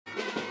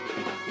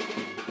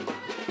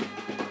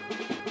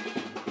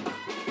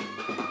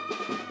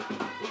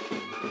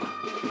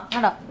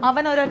കണ്ടോ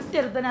അവൻ ഒരൊറ്റ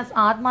എടുത്തന്നെ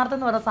ആത്മാർത്ഥം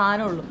എന്ന് പറഞ്ഞ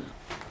സാധനം ഉള്ളൂ.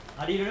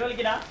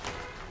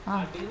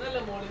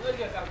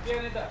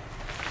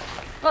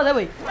 അതെ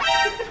പോയി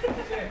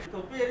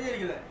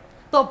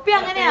തൊപ്പി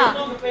അങ്ങനെയാ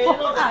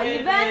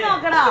ഇവൻ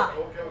നോക്കടാ.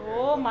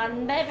 ഓ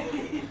മണ്ടേ.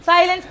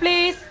 സൈലൻസ്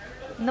പ്ലീസ്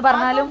എന്ന്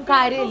പറഞ്ഞാലും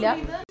കാര്യമില്ല.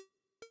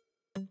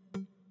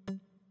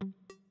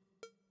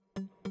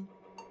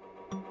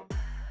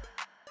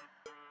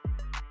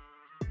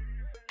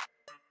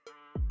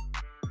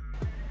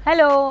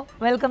 Hello,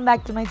 welcome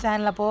back to my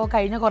channel. അപ്പോൾ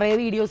കഴിഞ്ഞ കുറേ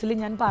വീഡിയോസിൽ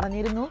ഞാൻ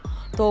പറഞ്ഞിരുന്നു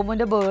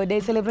തോമുൻ്റെ ബർത്ത്ഡേ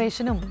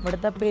സെലിബ്രേഷനും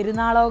ഇവിടുത്തെ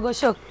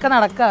പെരുന്നാളാഘോഷവും ഒക്കെ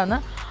നടക്കുകയാണ്.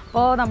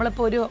 അപ്പോൾ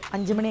നമ്മളിപ്പോൾ ഒരു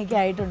 5 മണിയൊക്കെ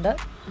ആയിട്ടുണ്ട്.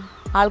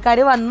 ആൾക്കാർ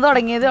വന്നു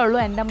തുടങ്ങിയതേ ഉള്ളൂ.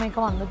 എൻ്റെ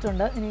അമ്മയൊക്കെ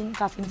വന്നിട്ടുണ്ട്. ഇനി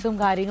കസിൻസും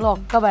കാര്യങ്ങളും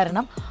ഒക്കെ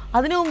വരണം.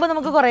 അതിനു മുമ്പ്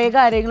നമുക്ക് കുറേ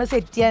കാര്യങ്ങൾ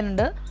സെറ്റ്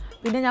ചെയ്യാനുണ്ട്.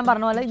 പിന്നെ ഞാൻ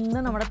പറഞ്ഞ പോലെ ഇന്ന്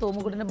നമ്മുടെ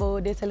തോമുക്കുട്ടിൻ്റെ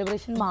ബർത്ത്ഡേ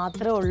സെലിബ്രേഷൻ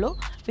മാത്രമേ ഉള്ളൂ.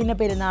 പിന്നെ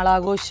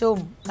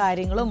പെരുന്നാളാഘോഷവും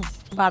കാര്യങ്ങളും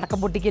പടക്കം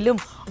പൊട്ടിക്കലും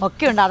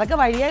ഒക്കെ ഉണ്ട്. അതൊക്കെ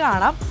വഴിയേ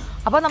കാണാം.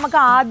 അപ്പോൾ നമുക്ക്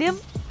ആദ്യം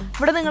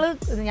ഇവിടെ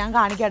ഞാൻ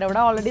കാണിക്കാം. ഇവിടെ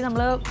ഓൾറെഡി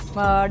നമ്മൾ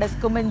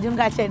ഡെസ്കും ബെഞ്ചും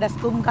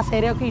ഡെസ്കും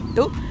കസേരയൊക്കെ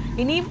ഇട്ടു.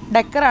 ഇനിയും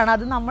ഡെക്കറാണ്.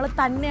 അത് നമ്മൾ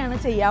തന്നെയാണ്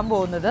ചെയ്യാൻ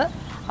പോകുന്നത്.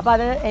 അപ്പോൾ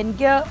അത്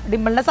എനിക്ക്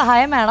ഡിമ്പിളിൻ്റെ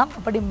സഹായം വേണം.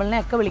 അപ്പോൾ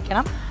ഡിമ്പിളിനെയൊക്കെ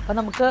വിളിക്കണം. അപ്പോൾ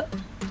നമുക്ക്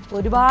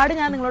ഒരുപാട്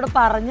ഞാൻ നിങ്ങളോട്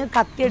പറഞ്ഞ്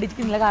കത്തി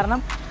അടിക്കുന്നില്ല. കാരണം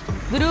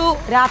ഇതൊരു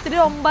രാത്രി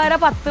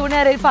 9:30-10 മണി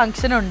വരെ ഒരു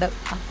ഫംഗ്ഷനുണ്ട്.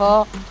 അപ്പോൾ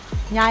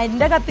ഞാൻ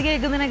എൻ്റെ കത്തി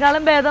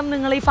കേൾക്കുന്നതിനേക്കാളും ഭേദം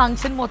നിങ്ങൾ ഈ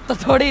ഫംഗ്ഷൻ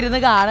മൊത്തത്തോടെ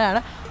ഇരുന്ന്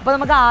കാണുകയാണ്. അപ്പോൾ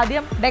നമുക്ക്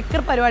ആദ്യം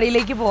ഡെക്കർ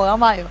പരിപാടിയിലേക്ക് പോകാൻ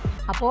വായോ.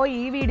 അപ്പോൾ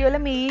ഈ വീഡിയോയിലെ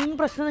മെയിൻ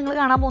പ്രശ്നം നിങ്ങൾ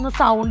കാണാൻ പോകുന്ന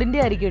സൗണ്ടിൻ്റെ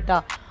ആയിരിക്കും കേട്ടോ.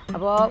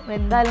 അപ്പോൾ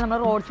എന്തായാലും നമ്മൾ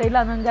റോഡ്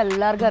സൈഡിലാണെന്ന് നിങ്ങൾക്ക്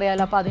എല്ലാവർക്കും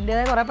അറിയാമല്ലോ. അപ്പോൾ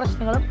അതിൻ്റേതായ കുറേ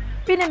പ്രശ്നങ്ങളും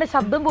പിന്നെ എൻ്റെ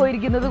ശബ്ദം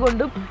പോയിരിക്കുന്നത്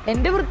കൊണ്ടും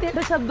എൻ്റെ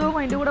വൃത്തിയായിട്ട് ശബ്ദവും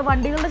അതിൻ്റെ കൂടെ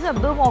വണ്ടികളുടെ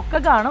ശബ്ദവും ഒക്കെ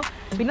കാണും.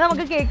 പിന്നെ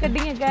നമുക്ക് കേക്ക്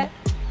കട്ടിങ് ഒക്കെ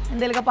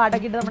എന്തെങ്കിലുമൊക്കെ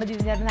പാട്ടൊക്കെ ഇട്ട് നമ്മുടെ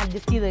ജിതിൻ ചേട്ടൻ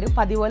അഡ്ജസ്റ്റ് ചെയ്ത് തരും.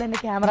 അതുപോലെ എൻ്റെ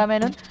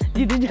ക്യാമറാമാനും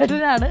ജിതിൻ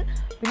ചേട്ടനാണ്.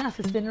 പിന്നെ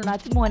അസിസ്റ്റൻ്റുണ്ട്. ആ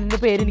മോൻ്റെ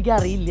പേര് എനിക്ക്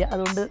അറിയില്ല,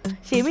 അതുകൊണ്ട്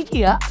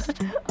ക്ഷമിക്കുക.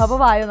 അപ്പോൾ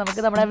വായോ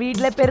നമുക്ക് നമ്മുടെ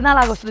വീട്ടിലെ പെരുന്നാൾ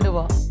ആഘോഷത്തിന്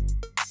പോവാം.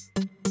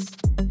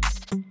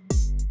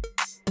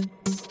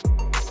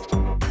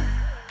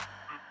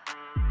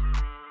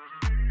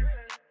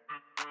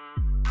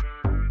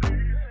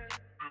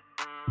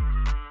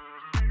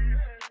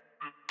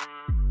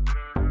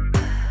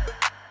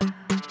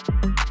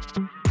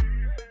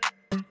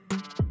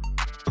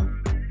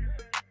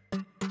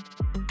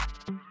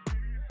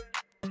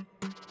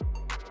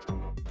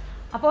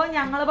 അപ്പോൾ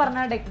ഞങ്ങൾ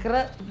പറഞ്ഞ ഡെക്കർ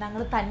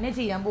ഞങ്ങൾ തന്നെ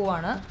ചെയ്യാൻ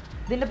പോവാണ്.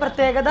 ഇതിൻ്റെ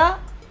പ്രത്യേകത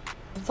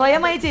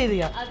സ്വയമായി ചെയ്ത്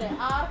ചെയ്യാം.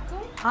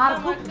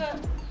 ആർക്കും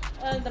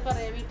എന്താ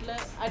പറയാ വീട്ടില്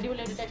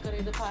അടിപൊളിയായിട്ട് ഡെക്കർ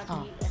ചെയ്ത് പാർട്ടി.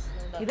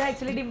 ഇത്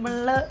ആക്ച്വലി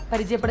ഡിമ്പിളിൽ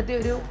പരിചയപ്പെടുത്തിയ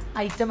ഒരു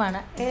ഐറ്റമാണ്.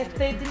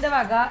 എസ്റ്റേറ്റിൻ്റെ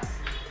വക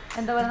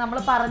എന്താ പറയുക, നമ്മൾ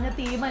പറഞ്ഞ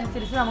തീം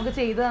അനുസരിച്ച് നമുക്ക്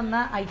ചെയ്തു തന്ന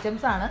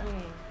ഐറ്റംസ് ആണ്.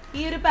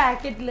 ഈ ഒരു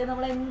പാക്കറ്റിൽ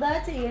നമ്മൾ എന്താ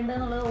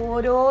ചെയ്യേണ്ടതെന്നുള്ളത്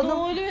ഓരോന്നും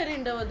വരെ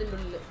ഉണ്ടാവും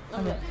അതിനുള്ളിൽ.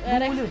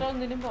 വേറെ എക്സ്ട്രാ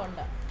ഒന്നിനും പോകണ്ട.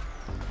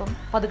 അപ്പം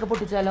പതുക്കെ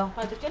പൊട്ടിച്ചാലോ?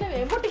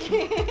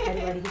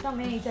 പരിപാടിക്ക്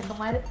സമയം ഈ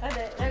ചെക്കന്മാര്.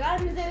 അതെ,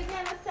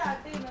 5:30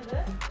 സ്റ്റാർട്ട് ചെയ്യുന്നത്.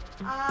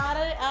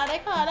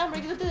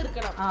 6:15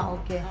 തീർക്കണം.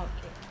 Okay.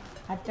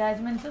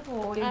 Attachments,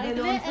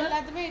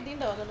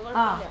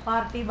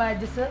 party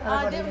badges.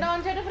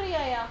 Free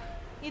ആയാ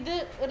ഇത്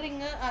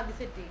റിങ് ആദ്യം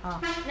സെറ്റ് ചെയ്യും.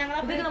 ഞങ്ങൾ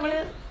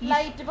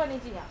ലൈറ്റ് പണി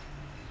ചെയ്യാം.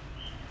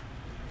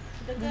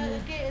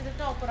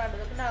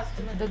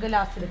 ഇതൊക്കെ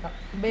ലാസ്റ്റ് എടുക്കാം.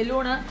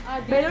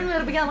 ബലൂൺ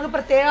വീർപ്പിക്കാൻ നമുക്ക്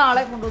പ്രത്യേക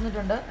ആളെ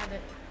കൊണ്ടുവന്നിട്ടുണ്ട്.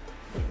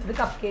 ഇത്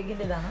കപ്പ്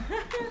കേക്കിന്റെ ഇതാണ്.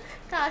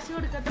 കാശ്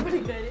കൊടുക്കാത്ത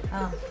പണിക്കാര്.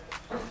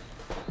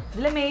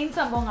 ഇതിലെ മെയിൻ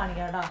സംഭവം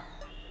കാണിക്കാം കേട്ടോ.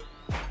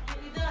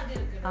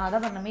 അതാ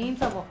പറഞ്ഞ മെയിൻ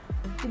സംഭവം.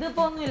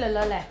 ഇതിപ്പോ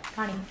ഒന്നുമില്ലല്ലോ അല്ലേ?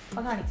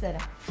 അപ്പൊ കാണിച്ചു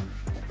തരാം.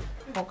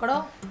 നോക്കടോ,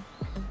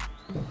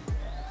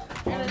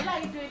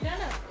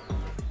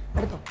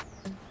 എടുത്തോ.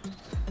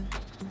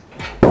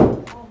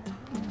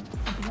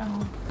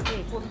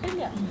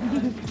 പൊട്ടില്ല.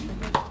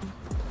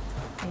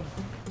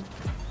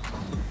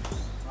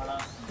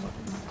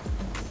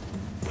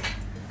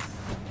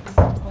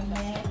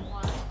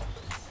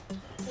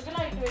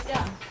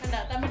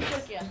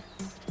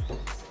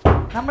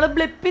 നമ്മള്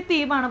ബ്ലിപ്പി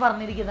തീമാണ്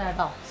പറഞ്ഞിരിക്കുന്നത്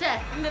കേട്ടോ.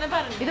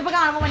 ഇതിപ്പോ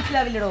കാണുമ്പോ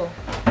മനസ്സിലാവില്ലടോ.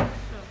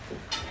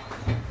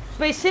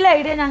 സ്പെഷ്യൽ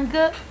ഐഡിയ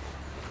ഞങ്ങക്ക്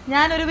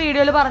ഞാനൊരു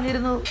വീഡിയോയിൽ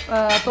പറഞ്ഞിരുന്നു,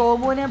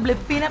 തോമുവിന്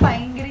ബ്ലിപ്പിനെ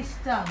ഭയങ്കര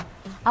ഇഷ്ടമാണ്.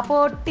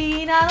 അപ്പോൾ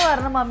ടീന എന്ന്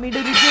പറഞ്ഞ മമ്മിയുടെ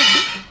ഒരു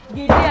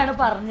ഗിരിയാണ്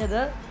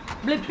പറഞ്ഞത്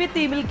ബ്ലിപ്പി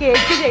തീമിൽ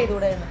കേക്ക്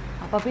ചെയ്തുകൂടെയെന്ന്.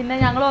 അപ്പോൾ പിന്നെ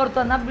ഞങ്ങൾ ഓർത്തു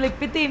വന്നാൽ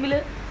ബ്ലിപ്പി തീമിൽ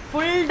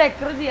ഫുൾ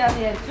ഡെക്കർ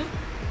ചെയ്യാമെന്ന് വിചാരിച്ചു.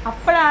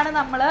 അപ്പോഴാണ്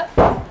നമ്മൾ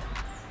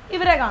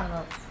ഇവരെ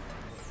കാണുന്നത്.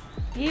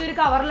 ഈ ഒരു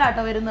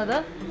കവറിലാട്ടോ വരുന്നത്.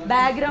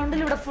 ബാക്ക്ഗ്രൗണ്ടിൽ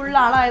ഇവിടെ ഫുൾ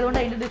ആളായതുകൊണ്ട്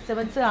അതിൻ്റെ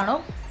ഡിസ്റ്റർബൻസ് കാണും.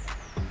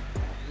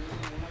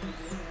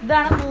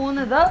 ഇതാണ്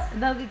 3.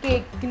 ഇത്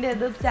കേക്കിൻ്റെ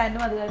ഇത്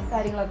സ്റ്റാൻഡും അത്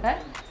കാര്യങ്ങളൊക്കെ.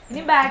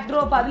 ഇനി ബാക്ക്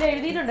ഡ്രോപ്പ് അതിൽ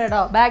എഴുതിയിട്ടുണ്ട്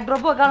കേട്ടോ. ബാക്ക്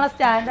ഡ്രോപ്പ് വെക്കാനുള്ള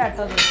സ്റ്റാൻഡ്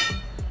ആട്ടോ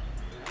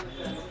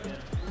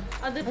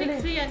അത്.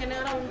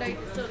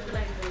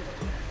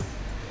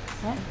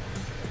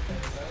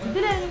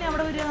 ഇതിലെങ്ങനെ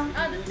അവിടെ വരിക?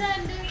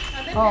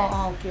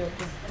 ഓക്കെ.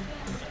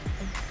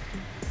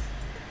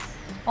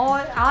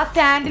 ആ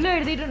സ്റ്റാൻഡിലും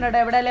എഴുതിയിട്ടുണ്ട് കേട്ടോ.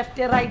 ഇവിടെ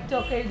ലെഫ്റ്റ് റൈറ്റ്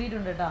ഒക്കെ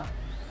എഴുതിയിട്ടുണ്ട് കേട്ടോ.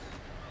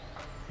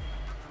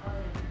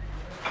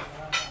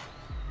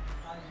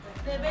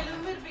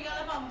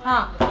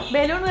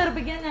 ബലൂൺ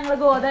വീർപ്പിക്കാൻ ഞങ്ങൾ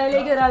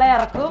ഗോദായിലേക്ക് ഒരാളെ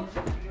ഇറക്കും.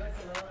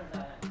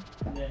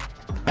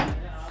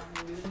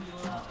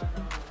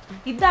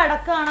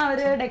 ഇതടക്കമാണ്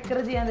അവര്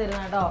ഡെക്കറേറ്റ് ചെയ്യാൻ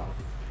തരുന്നത് കേട്ടോ.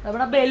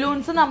 നമ്മുടെ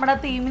ബലൂൺസ് നമ്മുടെ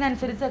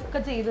തീമിനനുസരിച്ചൊക്കെ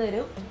ചെയ്തു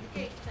തരും.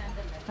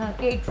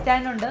 കേക്ക്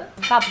സ്റ്റാൻഡ് ഉണ്ട്,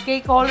 കപ്പ്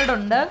കേക്ക് ഹോൾഡർ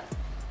ഉണ്ട്,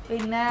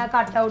 പിന്നെ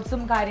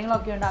കട്ടൗട്ട്സും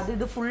കാര്യങ്ങളൊക്കെ ഉണ്ട്.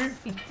 ഇത് ഫുൾ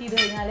ഫിറ്റ് ചെയ്ത്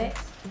കഴിഞ്ഞാലേ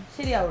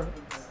ശരിയാവുള്ളൂ.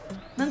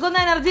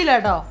 നിങ്ങൾക്കൊന്നും എനർജി ഇല്ല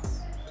കേട്ടോ,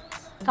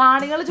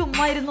 കാണികൾ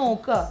ചുമ്മാ ഇരുന്ന്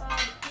നോക്കുക.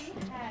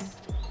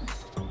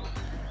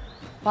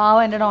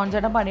 പാവം എൻ്റെ ഡോൺ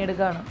ചേട്ടൻ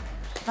പണിയെടുക്കുകയാണ്.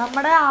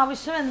 നമ്മുടെ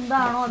ആവശ്യം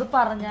എന്താണോ അത്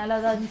പറഞ്ഞാൽ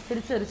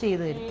അതനുസരിച്ച് അവർ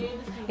ചെയ്തു തരും.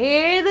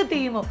 ഏത്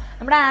തീമും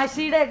നമ്മുടെ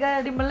ആഷിയുടെ ഒക്കെ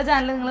ഡിമ്പിളിൻ്റെ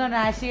ചാനൽ നിങ്ങൾ കണ്ടു.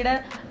 ആഷിയുടെ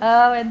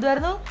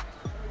എന്തുവായിരുന്നു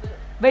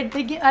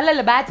വെഡിങ്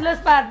അല്ലല്ല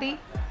ബാച്ചിലേഴ്സ് പാർട്ടി,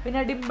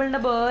 പിന്നെ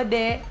ഡിമ്പിളിൻ്റെ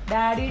ബർത്ത്ഡേ,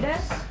 ഡാഡിയുടെ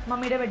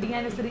മമ്മിയുടെ വെഡിങ്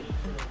ആനിവേഴ്സറി.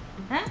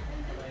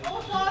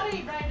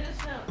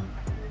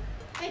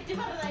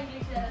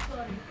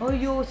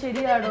 അയ്യോ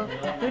ശരിയാടോ,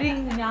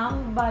 ഞാൻ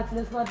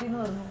ബാച്ചിലേഴ്സ് പാർട്ടി എന്ന്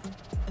പറഞ്ഞു.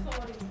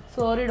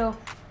 സോറിഡോ,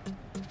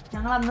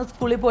 ഞങ്ങൾ അന്ന്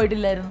സ്കൂളിൽ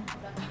പോയിട്ടില്ലായിരുന്നു.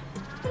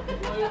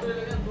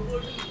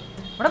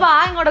 ഇവിടെ വാ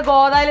ഇങ്ങോട്ട്,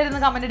 ഗോദായിലിരുന്ന്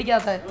കമന്റ്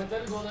അടിക്കാത്ത.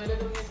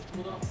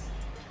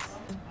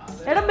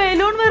 എടാ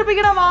ബലൂൺ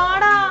വീർപ്പിക്കണം,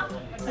 വാടാ.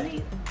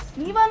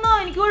 നീ വന്നോ,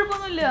 എനിക്ക്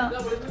കുഴപ്പമൊന്നുമില്ല.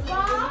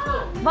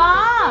 വാ,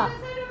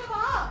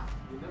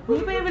 നീ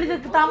പോയി വിളിച്ച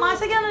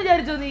തമാശക്കാന്ന്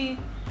വിചാരിച്ചോ നീ?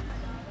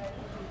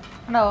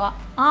 ഉണ്ടാവാ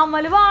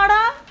അമല്,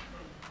 വാടാ.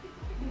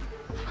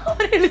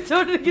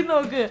 വിളിച്ചോണ്ടിരിക്കും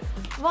നോക്ക്.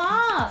 വാ,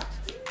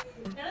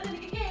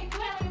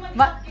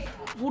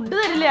 ഫുഡ്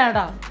തരില്ല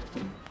ചേട്ടാ.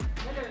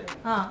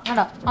 ആ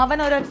കേട്ടോ, അവൻ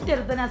ഒരൊറ്റ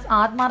അടുത്തന്നെ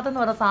ആത്മാർത്ഥം എന്ന്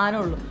പറഞ്ഞ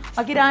സാധനമുള്ളൂ.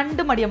 ബാക്കി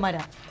 2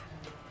 മടിയന്മാരാ.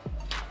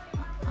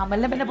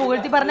 അമലിനെ പിന്നെ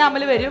പുകഴ്ത്തി പറഞ്ഞ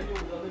അമല് വരും.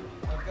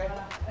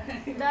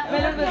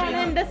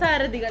 എന്റെ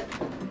സാരഥികൾ,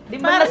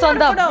 ഡിംപിളിന്റെ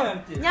സ്വന്തം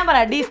ഞാൻ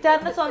പറയാം, ഡി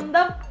സ്റ്റാറിന്റെ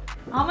സ്വന്തം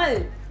അമൽ,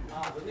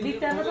 ഡി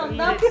സ്റ്റാറിന്റെ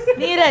സ്വന്തം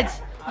നീരജ്.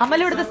 അമൽ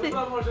ഇവിടുത്തെ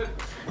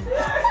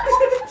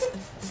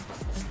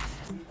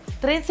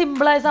ഇത്രയും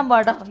സിമ്പിളായ സംഭവം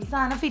കേട്ടോ. ഈ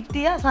സാധനം ഫിറ്റ്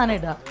ചെയ്യുക, സാധനം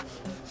ഇടുക.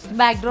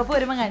 ബാക്ക് ഡ്രോപ്പ്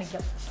വരുമ്പോൾ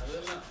കാണിക്കാം.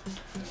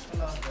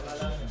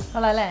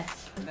 കൊള്ളാല്ലേ,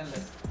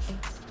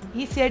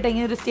 ഈസി ആയിട്ട്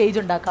എങ്ങനെ ഒരു സ്റ്റേജ്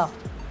ഉണ്ടാക്കാം.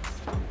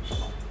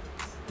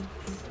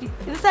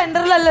 ഇത്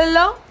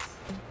സെന്ററിലല്ലല്ലോ.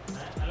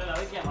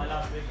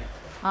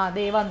 ആ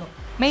ദേ വന്നു,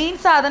 മെയിൻ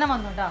സാധനം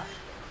വന്നു കേട്ടോ.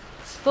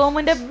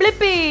 തോമുന്റെ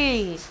ബ്ലിപ്പി.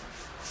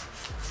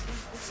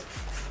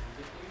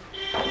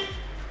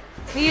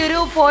 ഈ ഒരു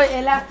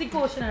എലാസ്റ്റിക്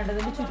പോർഷൻ ആണ്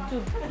ഇതിന്റെ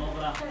ചുറ്റും.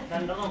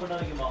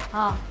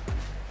 ആ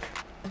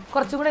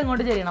കുറച്ചും കൂടെ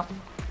ഇങ്ങോട്ട് ചെയ്യണം.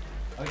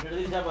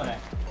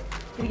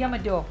 തിരിക്കാൻ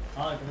പറ്റുമോ?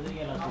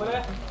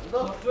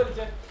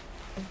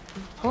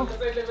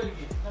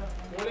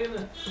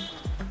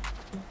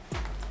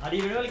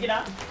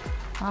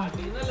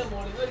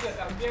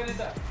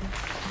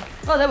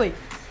 അതെ പോയി.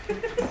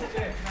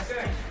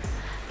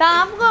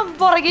 താമസം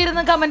പുറകെ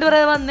ഇരുന്ന് കമന്റ്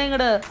പറയാതെ വന്നേ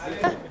ഇങ്ങട്.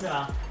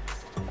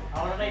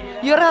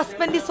 Your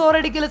husband is so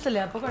ridiculous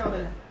അല്ലേ? അപ്പൊ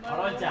കുഴപ്പമില്ല.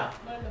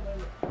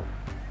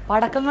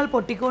 പടക്കങ്ങൾ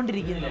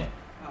പൊട്ടിക്കൊണ്ടിരിക്കുന്നു.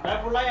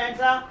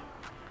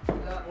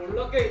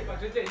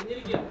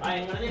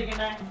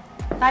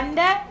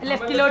 തന്റെ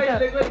ലെഫ്റ്റിലോട്ട്.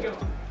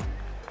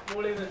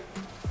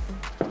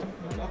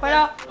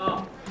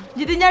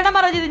 ജിതിൻ ചേട്ടൻ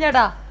പറ. ജിതിൻ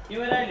ചേട്ടാ,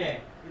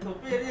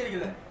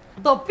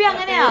 തൊപ്പി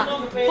അങ്ങനെയാ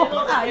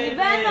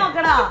ഇവൻ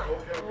നോക്കടാ.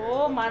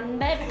 ഓ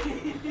മണ്ടൻ.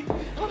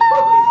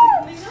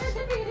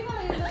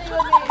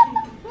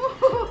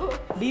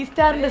 ഡി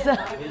സ്റ്റാറിന്റെ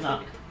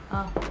ആ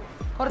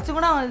കുറച്ചും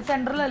കൂടെ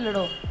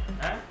സെന്ററിലല്ലടോ,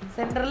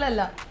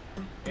 സെന്ററിലല്ല.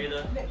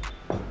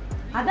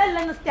 അതല്ല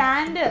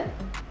സ്റ്റാൻഡ്.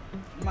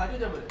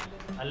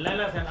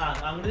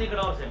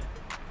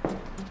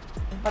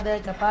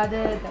 പതുക്കെ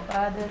പതുക്കെ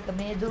പതുക്കെ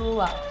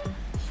മെതുവാ.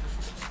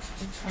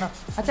 ആണോ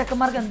ആ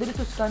ചെക്കന്മാർക്ക് എന്തൊരു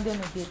ശുഷ്കാന്തി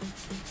നോക്കി.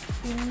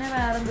 പിന്നെ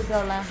വേറെ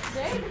എന്തൊക്കെയുള്ള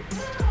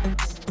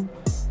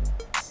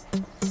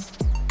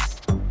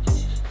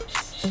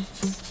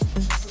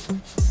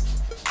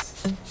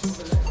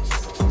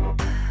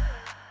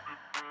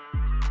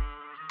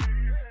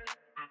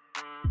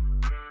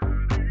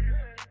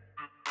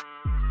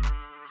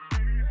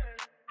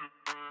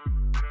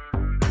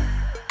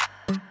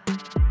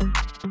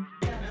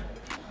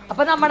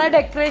അപ്പൊ നമ്മുടെ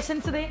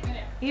ഡെക്കറേഷൻസ്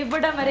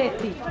ഇവിടം വരെ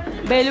എത്തി.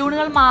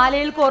 ബലൂണുകൾ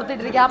മാലയിൽ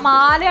കോർത്തിട്ടിരിക്കുക. ആ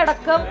മാല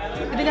അടക്കം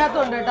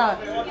ഇതിനകത്തുണ്ട് കേട്ടോ.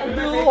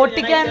 Glue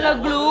ഒട്ടിക്കാനുള്ള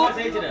glue.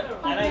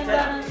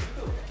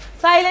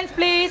 സൈലൻസ്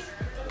പ്ലീസ്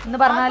എന്ന്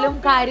പറഞ്ഞാലും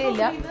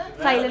കാര്യമില്ല,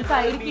 സൈലൻസ്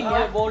ആയിരിക്കില്ല.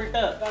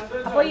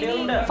 അപ്പൊ ഇനി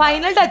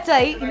ഫൈനൽ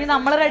ടച്ചായി. ഇനി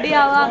നമ്മൾ റെഡി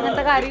ആവുക,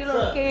 അങ്ങനത്തെ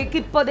കാര്യങ്ങളുള്ളൂ. കേക്ക്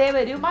ഇപ്പൊ ദേ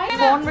വരും.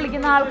 ഫോൺ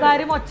വിളിക്കുന്ന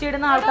ആൾക്കാരും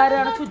ഒച്ചയിടുന്ന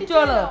ആൾക്കാരാണ്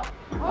ചുറ്റോള്.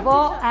 അപ്പോ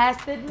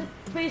ആസ്തറ്റിന്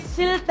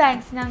സ്പെഷ്യൽ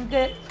താങ്ക്സ്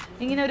ഞങ്ങൾക്ക്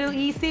ഇങ്ങനെ ഒരു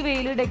ഈസി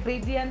വേയിൽ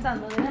ഡെക്കറേറ്റ് ചെയ്യാൻ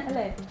തന്നതിന്.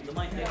 അല്ലേ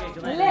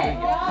അല്ലേ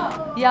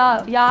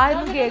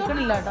യാതൊന്നും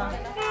കേൾക്കണില്ല കേട്ടോ.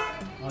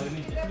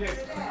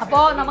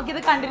 അപ്പോൾ നമുക്കിത്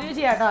കണ്ടിന്യൂ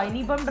ചെയ്യാം കേട്ടോ.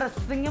 ഇനിയിപ്പം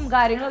ഡ്രസ്സിങ്ങും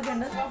കാര്യങ്ങളൊക്കെ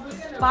ഉണ്ട്.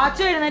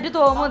 പാച്ചു എഴുന്നേറ്റ്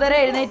തോമുതരെ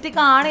എഴുന്നേറ്റ്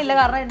കാണില്ല,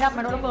 കാരണം എൻ്റെ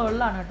അമ്മയുടെ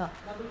മുകളിലാണ് കേട്ടോ.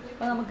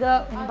 അപ്പോൾ നമുക്ക്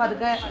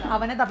പതുക്കെ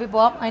അവനെ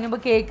തപ്പിപ്പോവാം. അതിന് മുമ്പ്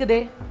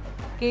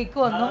കേക്ക്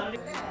വന്നു.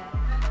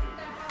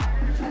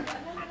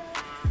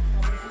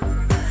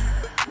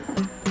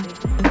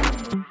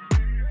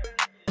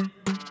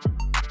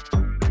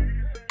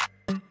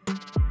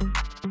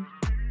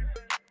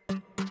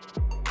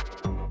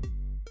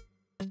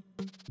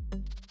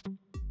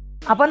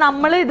 അപ്പോൾ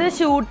നമ്മൾ ഇത്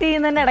ഷൂട്ട്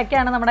ചെയ്യുന്നതിൻ്റെ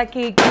ഇടയ്ക്കാണ് നമ്മുടെ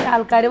കേക്കിൻ്റെ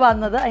ആൾക്കാർ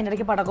വന്നത്. അതിൻ്റെ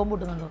ഇടയ്ക്ക് പടക്കവും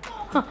പൊട്ടുന്നുണ്ടോ.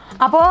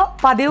 അപ്പോൾ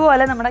പതിവ്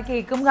പോലെ നമ്മുടെ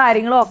കേക്കും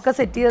കാര്യങ്ങളും ഒക്കെ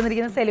സെറ്റ് ചെയ്ത്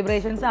തന്നിരിക്കുന്ന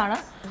സെലിബ്രേഷൻസ് ആണ്.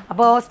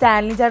 അപ്പോൾ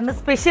സ്റ്റാൻലി ചേട്ടന്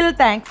സ്പെഷ്യൽ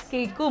താങ്ക്സ്.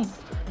 കേക്കും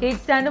കേക്ക്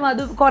സ്റ്റാൻഡും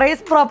അത് കുറേ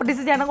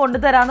പ്രോപ്പർട്ടീസ് ചേട്ടൻ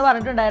കൊണ്ടുതരാമെന്ന്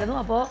പറഞ്ഞിട്ടുണ്ടായിരുന്നു.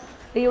 അപ്പോൾ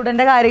ഈ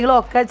ഉടൻ്റെ കാര്യങ്ങളും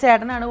ഒക്കെ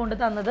ചേട്ടനാണ് കൊണ്ടു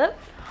തന്നത്.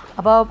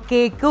 അപ്പോൾ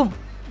കേക്കും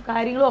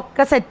കാര്യങ്ങളും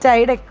ഒക്കെ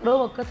സെറ്റായി,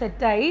 ഡെക്കറും ഒക്കെ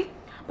സെറ്റായി.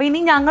 അപ്പോൾ ഇനി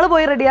ഞങ്ങൾ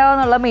പോയി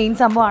റെഡിയാവാന്നുള്ള മെയിൻ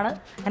സംഭവമാണ്.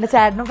 എൻ്റെ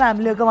ചേട്ടനും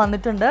ഫാമിലിയും ഒക്കെ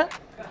വന്നിട്ടുണ്ട്.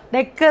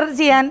 ഡെക്കർ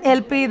ചെയ്യാൻ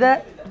ഹെൽപ്പ് ചെയ്ത്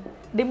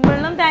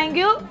ഡിമ്പിളിനും താങ്ക്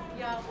യു.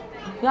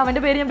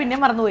 അവൻ്റെ പേര് ഞാൻ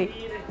പിന്നെയും മറന്നുപോയി.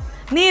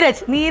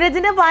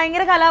 നീരജിന്റെ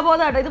ഭയങ്കര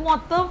കലാബോധം കേട്ടോ. ഇത്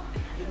മൊത്തം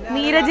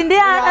നീരജിന്റെ.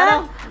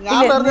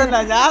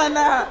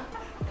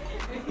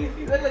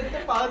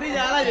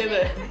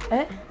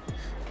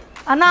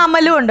 അന്ന്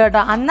അമലും ഉണ്ട്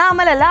കേട്ടോ. അന്ന്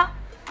അമലല്ല,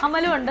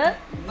 അമലും ഉണ്ട്.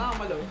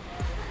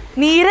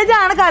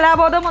 നീരജാണ്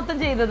കലാബോധം മൊത്തം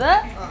ചെയ്തത്.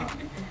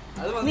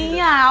 നീ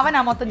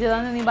അവനാ മൊത്തം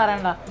ചെയ്തതെന്ന് നീ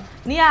പറയണ്ട.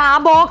 നീ ആ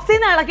ബോക്സിൽ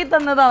നിന്ന് ഇളക്കി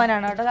തന്നത്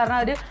അവനാണ് കേട്ടോ. കാരണം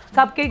ഒരു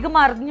കപ്പ് കേക്ക്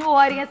മറിഞ്ഞു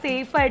പോകാതിരിക്കാൻ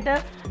സേഫായിട്ട്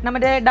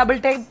നമ്മുടെ ഡബിൾ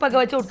ടേപ്പ് ഒക്കെ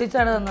വെച്ച്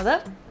ഒട്ടിച്ചാണ് തന്നത്.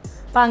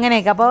 അപ്പോൾ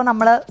അങ്ങനെയൊക്കെ. അപ്പോൾ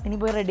നമ്മൾ ഇനി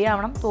പോയി റെഡി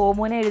ആവണം.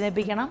 തോമുവിനെ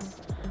എഴുന്നേൽപ്പിക്കണം.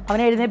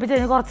 അവനെ എഴുന്നേൽപ്പിച്ച്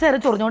കഴിഞ്ഞ് കുറച്ച്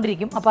നേരം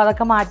ചൊറിഞ്ഞുകൊണ്ടിരിക്കും. അപ്പോൾ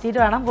അതൊക്കെ മാറ്റിയിട്ട്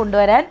വേണം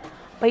കൊണ്ടുവരാൻ.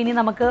 അപ്പോൾ ഇനി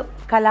നമുക്ക്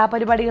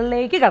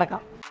കലാപരിപാടികളിലേക്ക്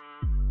കിടക്കാം.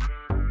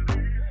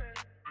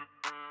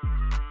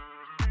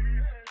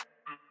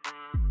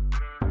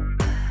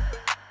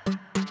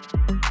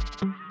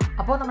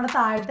 അപ്പോൾ നമ്മുടെ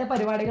താഴത്തെ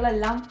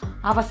പരിപാടികളെല്ലാം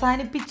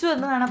അവസാനിപ്പിച്ചു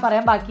എന്ന് വേണം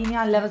പറയാൻ. ബാക്കി ഇനി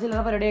അല്ലറ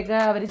ചില്ലറ പരിപാടിയൊക്കെ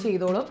അവർ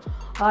ചെയ്തോളും.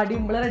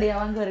 ഡിമ്പിൾ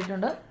റെഡിയാവാൻ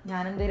കയറിയിട്ടുണ്ട്.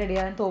 ഞാനെന്തേ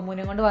റെഡിയാവാൻ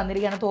തോമുവിനെ കൊണ്ട്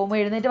വന്നിരിക്കുകയാണ്. തോമു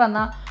എഴുന്നേറ്റ്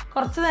വന്നാൽ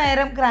കുറച്ച്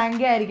നേരം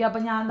ക്രാങ്കി ആയിരിക്കും.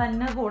 അപ്പോൾ ഞാൻ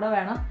തന്നെ കൂടെ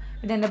വേണം.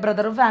 പിന്നെ എൻ്റെ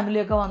ബ്രദറും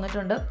ഫാമിലിയും ഒക്കെ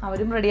വന്നിട്ടുണ്ട്.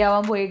 അവരും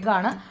റെഡിയാവാൻ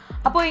പോയേക്കാണ്.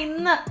 അപ്പോൾ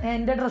ഇന്ന്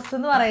എൻ്റെ ഡ്രസ്സ്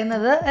എന്ന്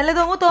പറയുന്നത് അല്ലേ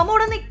തോമു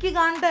ഇവിടെ നിൽക്കി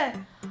കാണട്ടെ.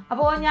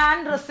 അപ്പോൾ ഞാൻ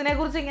ഡ്രസ്സിനെ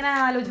കുറിച്ച് ഇങ്ങനെ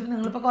ആലോചിച്ചപ്പോൾ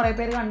നിങ്ങളിപ്പോൾ കുറേ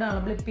പേര്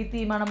കണ്ടാണല്ലോ. ബ്ലിപ്പി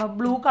തീമാണ്. അപ്പോൾ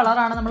ബ്ലൂ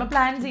കളറാണ് നമ്മൾ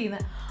പ്ലാൻ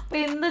ചെയ്യുന്നത്.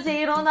 അപ്പോൾ എന്ത്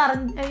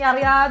ചെയ്യണമെന്ന്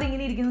അറിയാതെ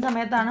ഇങ്ങനെ ഇരിക്കുന്ന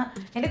സമയത്താണ്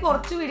എൻ്റെ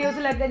കുറച്ച്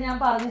വീഡിയോസിലൊക്കെ ഞാൻ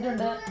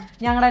പറഞ്ഞിട്ടുണ്ട്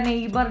ഞങ്ങളുടെ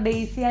നെയ്ബർ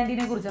ഡെയ്സി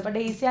ആൻറ്റീനെ കുറിച്ച്. അപ്പോൾ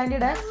ഡെയ്സി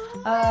ആൻറ്റിയുടെ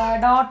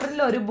ഡോട്ടറിൽ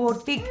ഒരു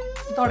ബൊട്ടിക്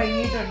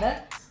തുടങ്ങിയിട്ടുണ്ട്.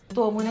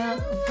 തോമുന്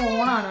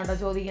ഫോണാണ് കേട്ടോ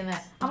ചോദിക്കുന്നത്.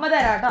 അമ്മ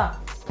തരാം കേട്ടോ.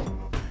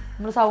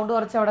 നമ്മൾ സൗണ്ട്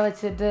കുറച്ച് അവിടെ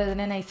വെച്ചിട്ട്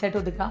ഇതിനെ നൈസായിട്ട്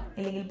ഒതുക്കാം,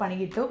 ഇല്ലെങ്കിൽ പണി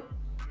കിട്ടും.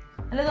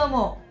 അല്ലേ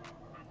തോമോ?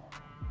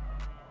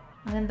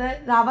 അങ്ങനത്തെ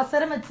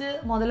അവസരം വെച്ച്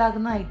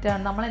മുതലാക്കുന്ന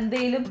ഐറ്റമാണ്. നമ്മൾ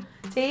എന്തെങ്കിലും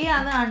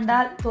ചെയ്യാന്ന്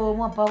കണ്ടാൽ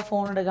തോമും അപ്പോൾ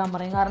ഫോൺ എടുക്കാൻ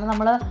പറയും. കാരണം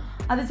നമ്മൾ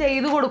അത്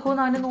ചെയ്തു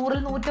കൊടുക്കുമെന്ന് അവന്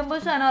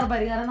 100-150%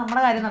 ഉറപ്പായിരിക്കും. കാരണം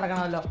നമ്മുടെ കാര്യം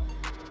നടക്കണമല്ലോ.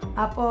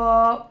 അപ്പോൾ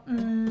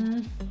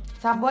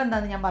സംഭവം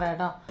എന്താണെന്ന് ഞാൻ പറയാം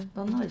കേട്ടോ.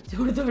 ഇതൊന്ന് വെച്ച്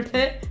കൊടുത്തു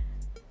വിട്ട്.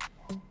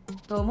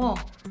 തോമോ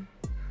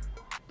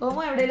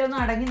എവിടെയെങ്കിലും ഒന്ന്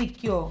അടങ്ങി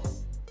നിൽക്കുമോ?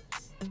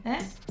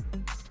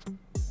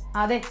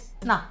 അതെ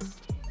എന്നാ.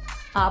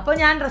 അപ്പോൾ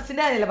ഞാൻ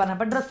ഡ്രസ്സിൻ്റെ കാര്യമല്ലേ പറഞ്ഞത്.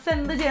 അപ്പോൾ ഡ്രസ്സ്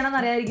എന്ത് ചെയ്യണമെന്ന്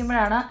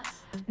അറിയാതിരിക്കുമ്പോഴാണ്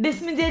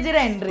ഡിസ്മിൻ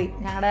ചേച്ചിയുടെ എൻട്രി.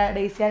 ഞങ്ങളുടെ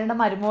ഡെയ്സിയാനിയുടെ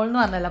മരുമോൾ എന്ന്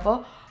പറഞ്ഞല്ലോ. അപ്പോൾ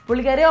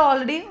പുള്ളിക്കാരി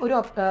ഓൾറെഡി ഒരു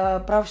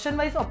പ്രൊഫഷൻ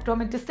വൈസ്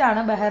ഒപ്റ്റോമെട്രിസ്റ്റ്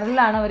ആണ്.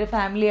 ബഹറിലാണ് അവർ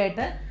ഫാമിലി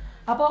ആയിട്ട്.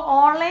 അപ്പോൾ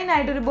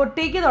ഓൺലൈനായിട്ട് ഒരു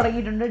ബൊട്ടീക്ക്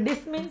തുടങ്ങിയിട്ടുണ്ട്.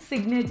 ഡിസ്മിൻ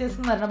സിഗ്നേച്ചേഴ്സ്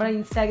എന്ന് പറഞ്ഞിട്ട് നമ്മുടെ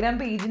ഇൻസ്റ്റാഗ്രാം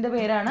പേജിൻ്റെ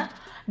പേരാണ്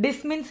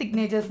ഡിസ്മിൻ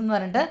സിഗ്നേച്ചേഴ്സ് എന്ന്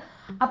പറഞ്ഞിട്ട്.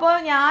 അപ്പോൾ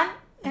ഞാൻ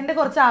എൻ്റെ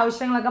കുറച്ച്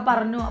ആവശ്യങ്ങളൊക്കെ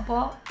പറഞ്ഞു.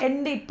 അപ്പോൾ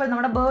എൻ്റെ ഇപ്പം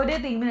നമ്മുടെ ബർത്ത്ഡേ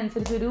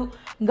തീമിനനുസരിച്ചൊരു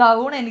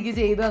ഗൗൺ എനിക്ക്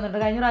ചെയ്തു തന്നിട്ട്.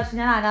 കഴിഞ്ഞ പ്രാവശ്യം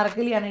ഞാൻ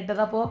അനാർക്കലിയാണ് ഇട്ടത്.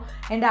 അപ്പോൾ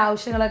എൻ്റെ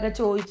ആവശ്യങ്ങളൊക്കെ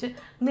ചോദിച്ച്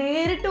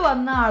നേരിട്ട്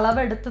വന്ന്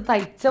അളവെടുത്ത്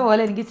തയ്ച്ച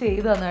പോലെ എനിക്ക്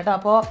ചെയ്തു തന്നു കേട്ടോ.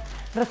 അപ്പോൾ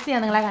ഡ്രസ്സ് ഞാൻ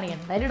നിങ്ങളെ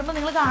കാണിക്കാം. എന്തായാലും ഇടുമ്പോൾ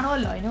നിങ്ങൾ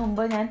കാണുമല്ലോ. അതിന്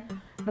മുമ്പ് ഞാൻ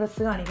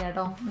ഡ്രസ്സ് കാണിക്കാം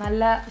കേട്ടോ.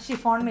 നല്ല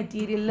ഷിഫോൺ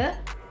മെറ്റീരിയലിൽ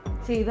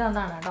ചെയ്തു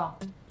തന്നതാണ് കേട്ടോ.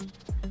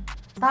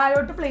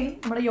 താഴോട്ട് പ്ലെയിൻ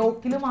നമ്മുടെ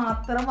യോക്കിൽ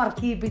മാത്രം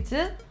വർക്ക്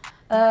ചെയ്യിപ്പിച്ച്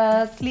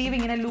സ്ലീവ്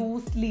ഇങ്ങനെ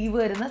ലൂസ് സ്ലീവ്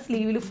വരുന്ന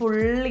സ്ലീവിൽ ഫുൾ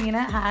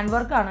ഇങ്ങനെ ഹാൻഡ്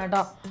വർക്കാണ്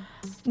കേട്ടോ.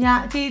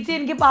 ചേച്ചി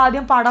എനിക്ക്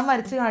ആദ്യം പടം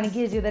വരച്ച്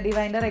കാണിക്കുകയും ചെയ്തത്.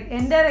 ഡിവൈൻ്റെ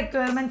എൻ്റെ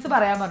റിക്വയർമെൻറ്റ്സ്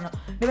പറയാൻ പറഞ്ഞു.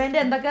 ഡിവൈൻ്റെ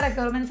എന്തൊക്കെ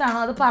റിക്വയർമെൻറ്റ്സ് ആണോ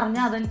അത്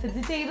പറഞ്ഞാൽ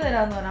അതനുസരിച്ച് ചെയ്തു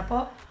തരാമെന്ന് പറഞ്ഞു.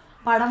 അപ്പോൾ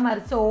പടം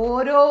വരച്ച്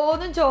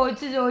ഓരോന്നും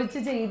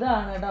ചോദിച്ച്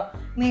ചെയ്തതാണ് കേട്ടോ.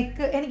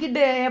 നെക്ക് എനിക്ക്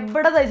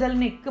എവിടെ തയ്ച്ചാലും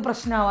നെക്ക്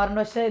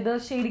പ്രശ്നമാവാറുണ്ട്. പക്ഷേ ഇത്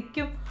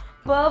ശരിക്കും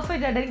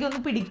പെർഫെക്റ്റ് ആയിട്ട്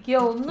എനിക്കൊന്നും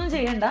പിടിക്കുകയോ ഒന്നും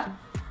ചെയ്യണ്ട.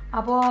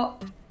 അപ്പോൾ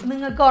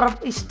നിങ്ങൾക്ക്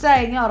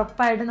ഇഷ്ടമായെങ്കിൽ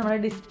ഉറപ്പായിട്ടും നമ്മുടെ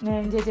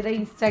ഡിസ്മിൻ ചേച്ചിയുടെ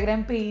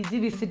ഇൻസ്റ്റാഗ്രാം പേജ്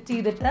വിസിറ്റ്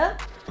ചെയ്തിട്ട്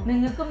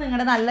നിങ്ങൾക്കും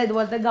നിങ്ങളുടെ നല്ല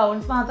ഇതുപോലത്തെ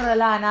ഗൗൺസ്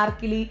മാത്രമല്ല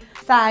അനാർക്കിലി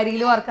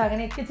സാരിയിൽ വർക്ക്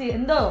അങ്ങനെയൊക്കെ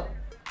എന്തോ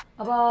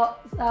അപ്പോൾ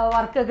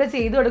വർക്കൊക്കെ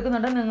ചെയ്ത്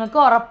കൊടുക്കുന്നുണ്ട്.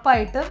 നിങ്ങൾക്ക്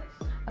ഉറപ്പായിട്ടും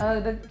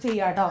ഇത്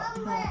ചെയ്യാം കേട്ടോ.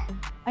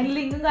 അതിന്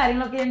ലിങ്കും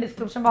കാര്യങ്ങളൊക്കെ ഞാൻ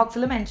ഡിസ്ക്രിപ്ഷൻ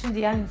ബോക്സിൽ മെൻഷൻ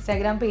ചെയ്യാം.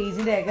 ഇൻസ്റ്റാഗ്രാം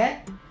പേജിൻ്റെയൊക്കെ.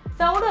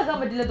 സൗണ്ട് വെക്കാൻ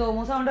പറ്റില്ല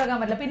സൗണ്ട് വെക്കാൻ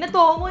പറ്റില്ല. പിന്നെ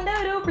തോമുവിൻ്റെ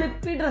ഒരു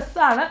ഫ്ലിപ്പി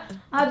ഡ്രസ്സാണ്.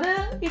 അത്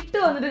ഇട്ട്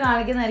വന്നിട്ട്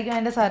കാണിക്കുന്നതായിരിക്കും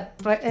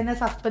എൻ്റെ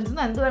സസ്പെൻസ്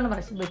എന്ത് വേണം.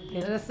 പക്ഷേ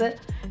ഫ്ലിപ്പി ഡ്രസ്സ്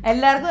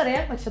എല്ലാവർക്കും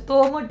അറിയാം. പക്ഷെ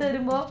തോമു ഇട്ട്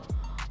വരുമ്പോൾ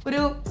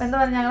ഒരു എന്താ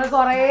പറയുക,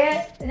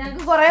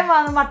 ഞങ്ങൾക്ക് കുറേ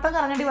വട്ടം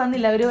കറങ്ങേണ്ടി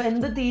വന്നില്ല ഒരു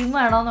എന്ത് തീം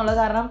വേണമെന്നുള്ളത്.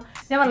 കാരണം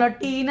ഞാൻ പറഞ്ഞല്ലോ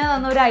ടീന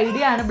തന്ന ഒരു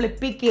ഐഡിയ ആണ്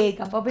ബ്ലിപ്പി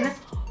കേക്ക്. അപ്പോൾ പിന്നെ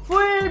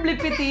ഫുൾ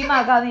ബ്ലിപ്പി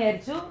തീമാക്കാമെന്ന്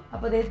വിചാരിച്ചു.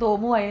 അപ്പോൾ ഇതേ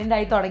തോമു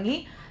വൈലൻ്റായി തുടങ്ങി.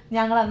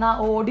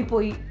 ഞങ്ങളെന്നാൽ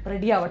ഓടിപ്പോയി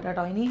റെഡി ആവട്ടെ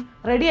കേട്ടോ. ഇനി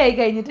റെഡി ആയി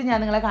കഴിഞ്ഞിട്ട് ഞാൻ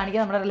നിങ്ങളെ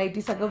കാണിക്കാം. നമ്മുടെ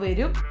റിലേറ്റീവ്സൊക്കെ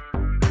വരും.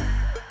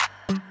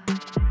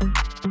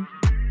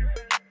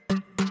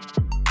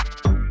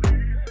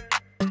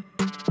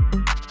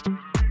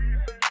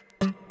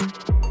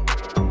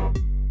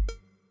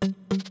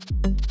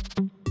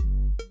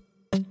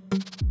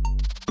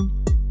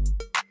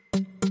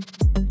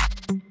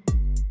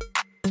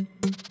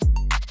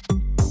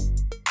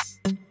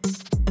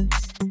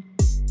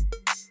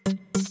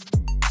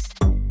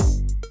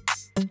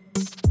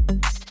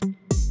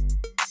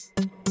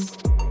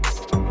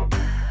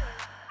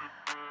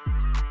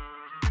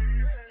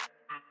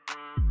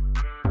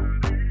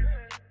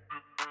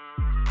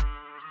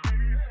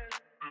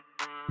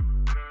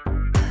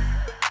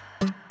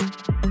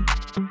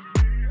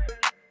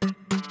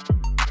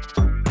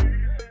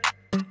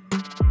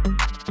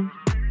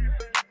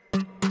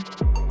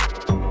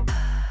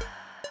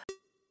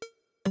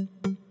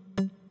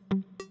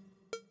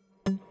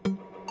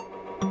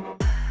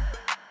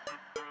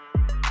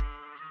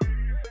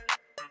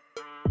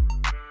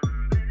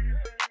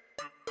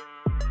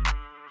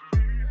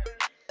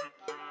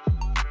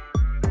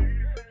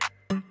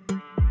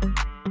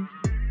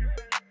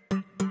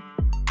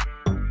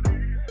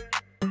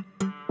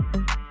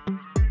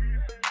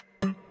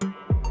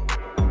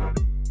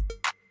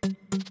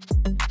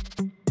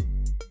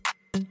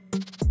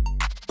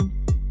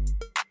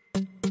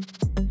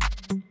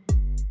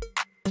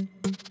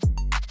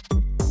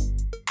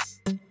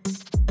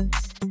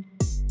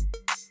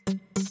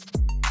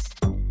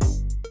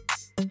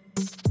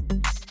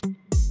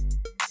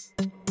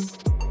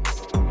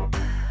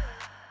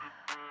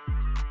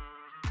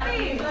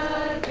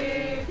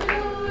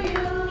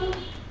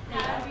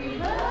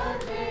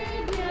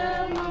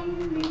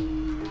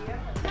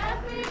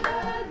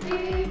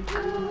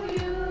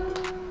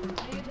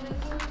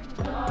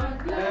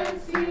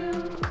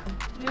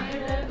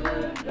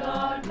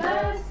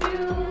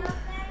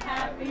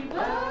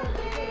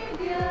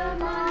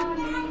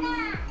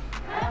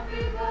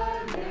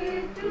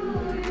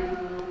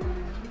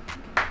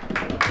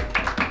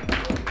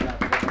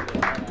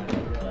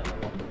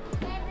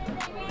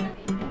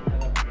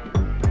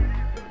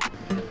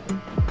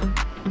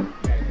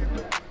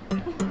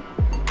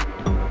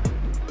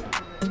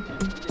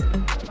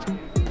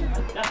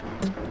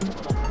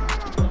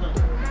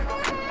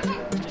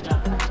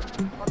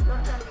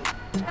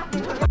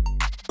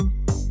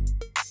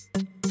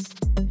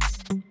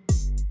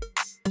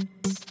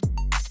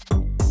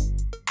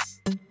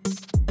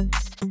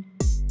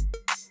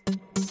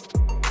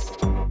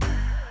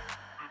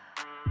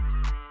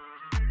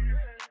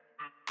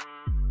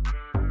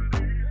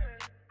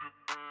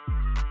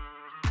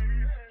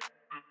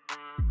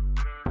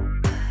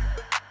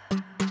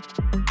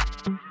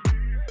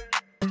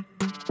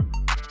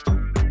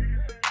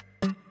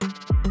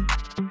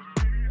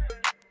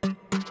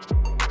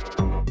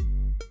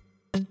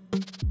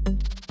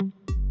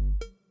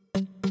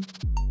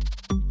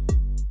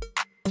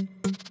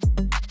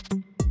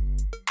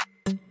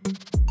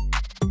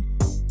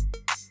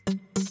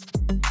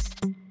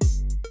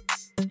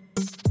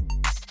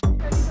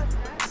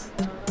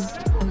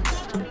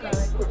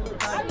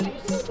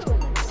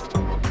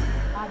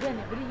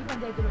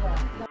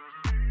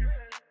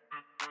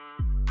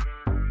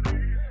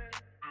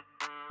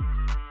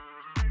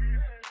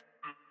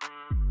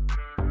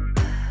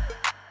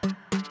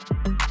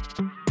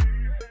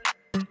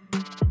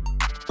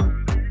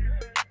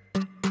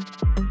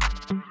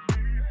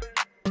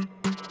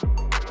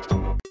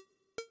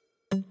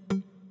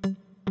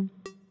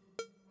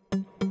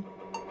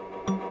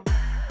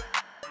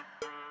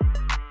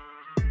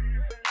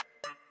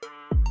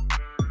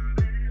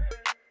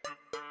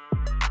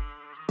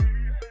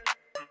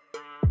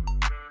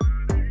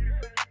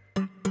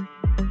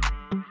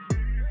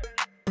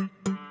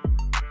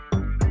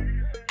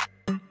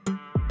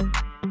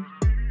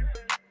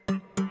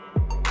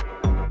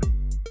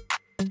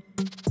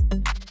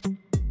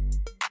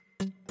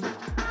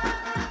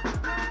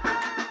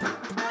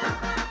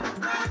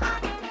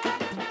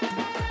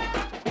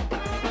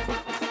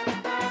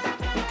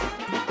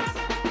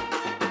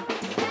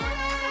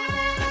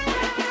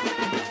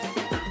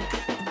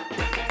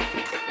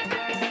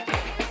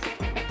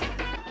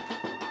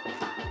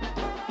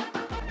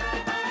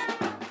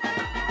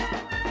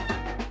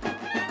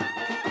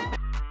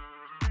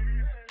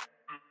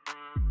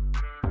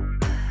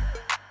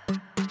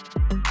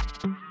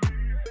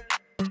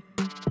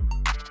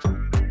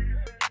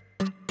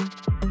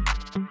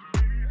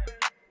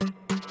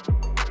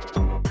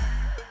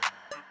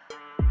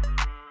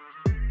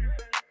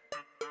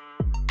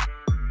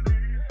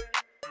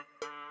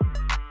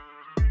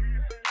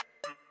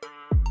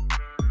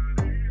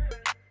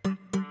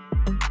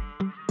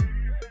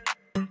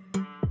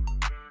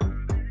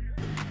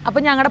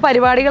 അപ്പോൾ ഞങ്ങളുടെ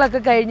പരിപാടികളൊക്കെ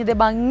കഴിഞ്ഞത്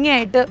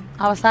ഭംഗിയായിട്ട്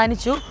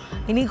അവസാനിച്ചു.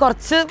 ഇനി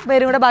കുറച്ച്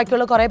പേരും കൂടെ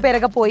ബാക്കിയുള്ള കുറേ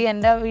പേരൊക്കെ പോയി,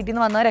 എൻ്റെ വീട്ടിൽ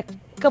നിന്ന്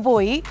വന്നവരൊക്കെ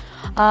പോയി.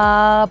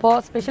 അപ്പോൾ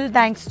സ്പെഷ്യൽ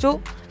താങ്ക്സ് ടു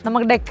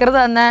നമുക്ക് ഡെക്കർ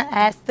തന്ന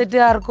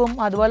ആസ്തെറ്റുകാർക്കും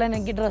അതുപോലെ തന്നെ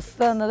എനിക്ക് ഡ്രസ്സ്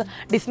തന്നത്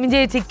ഡിസ്മിൻ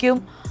ചേച്ചിക്കും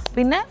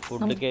പിന്നെ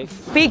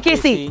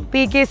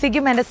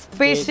PKCക്കും എൻ്റെ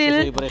സ്പെഷ്യൽ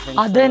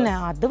അത് തന്നെ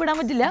അത് വിടാൻ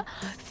പറ്റില്ല,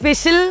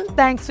 സ്പെഷ്യൽ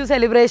താങ്ക്സ് ടു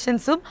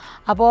സെലിബ്രേഷൻസും.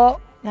 അപ്പോൾ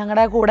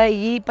ഞങ്ങളുടെ കൂടെ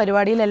ഈ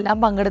പരിപാടിയിലെല്ലാം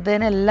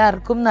പങ്കെടുത്തതിന്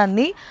എല്ലാവർക്കും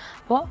നന്ദി.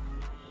 അപ്പോൾ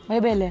ബൈ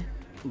ബൈ അല്ലേ?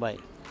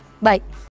 ബൈ.